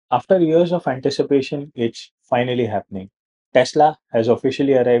After years of anticipation, it's finally happening. Tesla has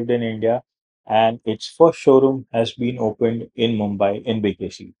officially arrived in India and its first showroom has been opened in Mumbai in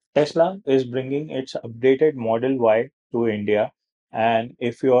BKC. Tesla is bringing its updated Model Y to India, and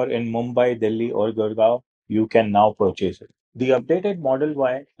if you are in Mumbai, Delhi, or Gurgaon, you can now purchase it. The updated Model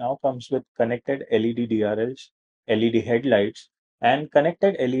Y now comes with connected LED DRLs, LED headlights, and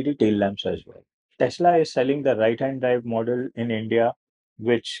connected LED tail lamps as well. Tesla is selling the right-hand drive model in India,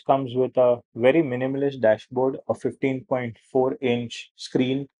 which comes with a very minimalist dashboard, a 15.4-inch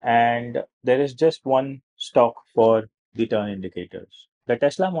screen, and there is just one stock for the turn indicators. The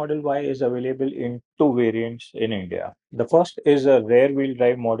Tesla Model Y is available in two variants in India. The first is a rear wheel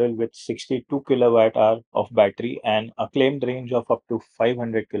drive model with 62 kilowatt hour of battery and a claimed range of up to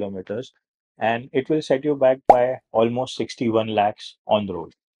 500 kilometers, and it will set you back by almost 61 lakhs on the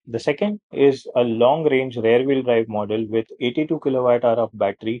road. The second is a long range rear wheel drive model with 82 kilowatt hour of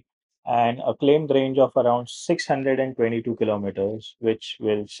battery and a claimed range of around 622 kilometers, which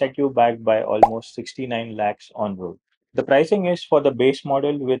will set you back by almost 69 lakhs on road. The pricing is for the base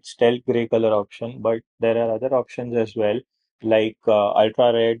model with stealth gray color option, but there are other options as well, like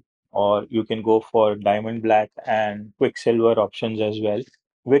ultra red, or you can go for diamond black and quicksilver options as well,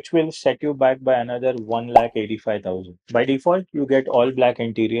 which will set you back by another 1,85,000. By default, you get all black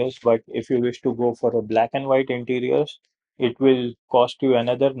interiors, but if you wish to go for a black and white interiors, it will cost you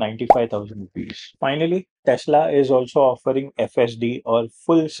another 95,000 rupees. Finally, Tesla is also offering FSD or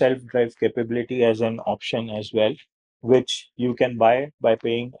full self-drive capability as an option as well, which you can buy by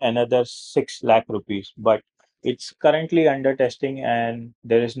paying another 6 lakh rupees. But it's currently under testing and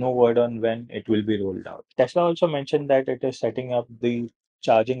there is no word on when it will be rolled out. Tesla also mentioned that it is setting up the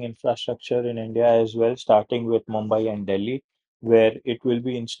charging infrastructure in India as well, starting with Mumbai and Delhi, where it will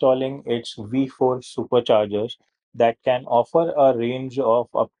be installing its V4 superchargers that can offer a range of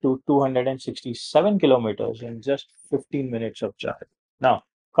up to 267 kilometers in just 15 minutes of charge. Now,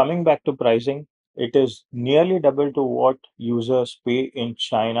 coming back to pricing, it is nearly double to what users pay in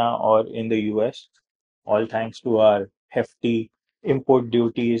China or in the US, all thanks to our hefty import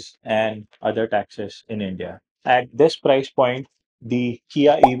duties and other taxes in India. At this price point, the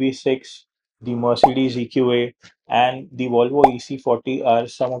Kia EV6, the Mercedes EQA, and the Volvo EC40 are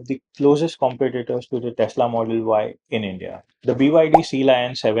some of the closest competitors to the Tesla Model Y in India. The BYD Sea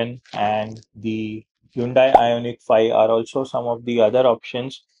Lion 7 and the Hyundai Ioniq 5 are also some of the other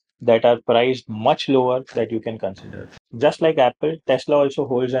options that are priced much lower that you can consider. Just like Apple, Tesla also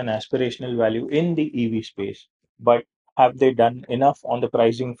holds an aspirational value in the EV space. But have they done enough on the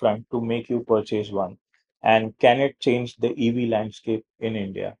pricing front to make you purchase one? And can it change the EV landscape in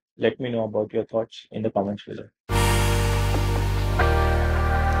India? Let me know about your thoughts in the comments below.